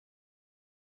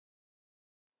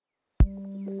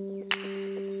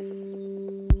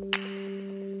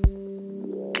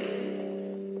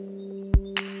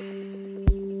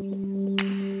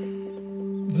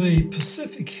The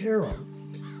Pacific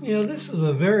Heron. This is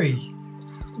a very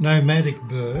nomadic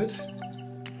bird,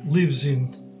 lives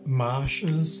in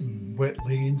marshes and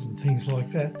wetlands and things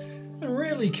like that, and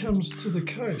rarely comes to the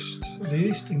coast, the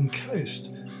eastern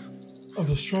coast of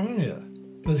Australia.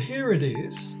 But here it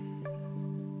is,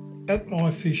 at my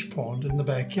fish pond in the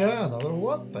backyard. I thought,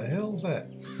 what the hell's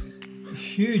that? A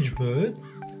huge bird,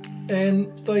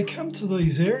 and they come to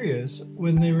these areas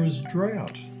when there is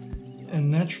drought. And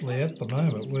naturally, at the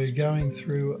moment, we're going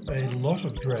through a lot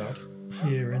of drought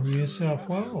here in New South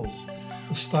Wales.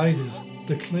 The state has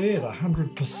declared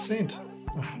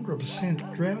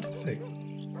 100% drought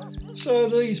affected. So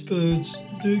these birds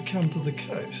do come to the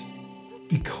coast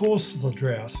because of the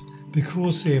drought,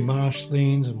 because their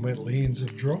marshlands and wetlands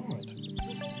have dried.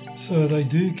 So they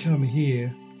do come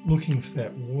here looking for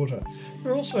that water.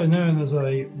 They're also known as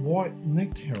a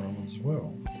white-necked heron as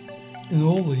well. In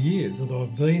all the years that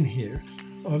I've been here,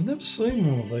 I've never seen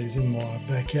one of these in my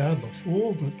backyard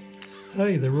before, but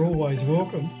hey, they're always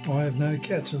welcome. I have no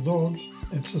cats or dogs.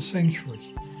 It's a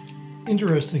sanctuary.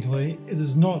 Interestingly, it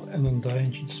is not an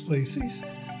endangered species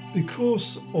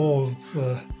because of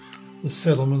the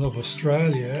settlement of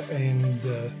Australia and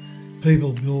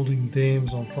people building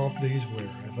dams on properties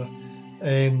wherever,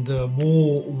 and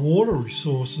more water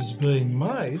resources being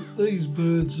made. These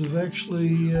birds have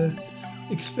actually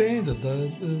expanded.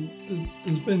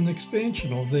 There's been an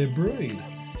expansion of their breed.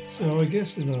 So I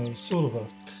guess in a sort of a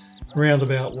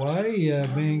roundabout way,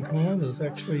 mankind has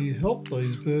actually helped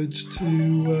these birds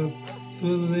to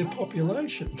further their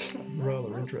population.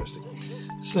 Rather interesting.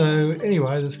 So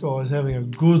anyway, this guy's having a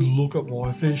good look at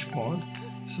my fish pond.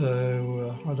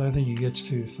 So I don't think he gets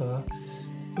too far.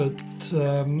 But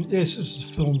yes, this was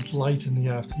filmed late in the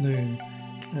afternoon,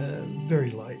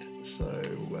 very late. So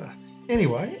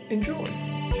anyway, enjoy.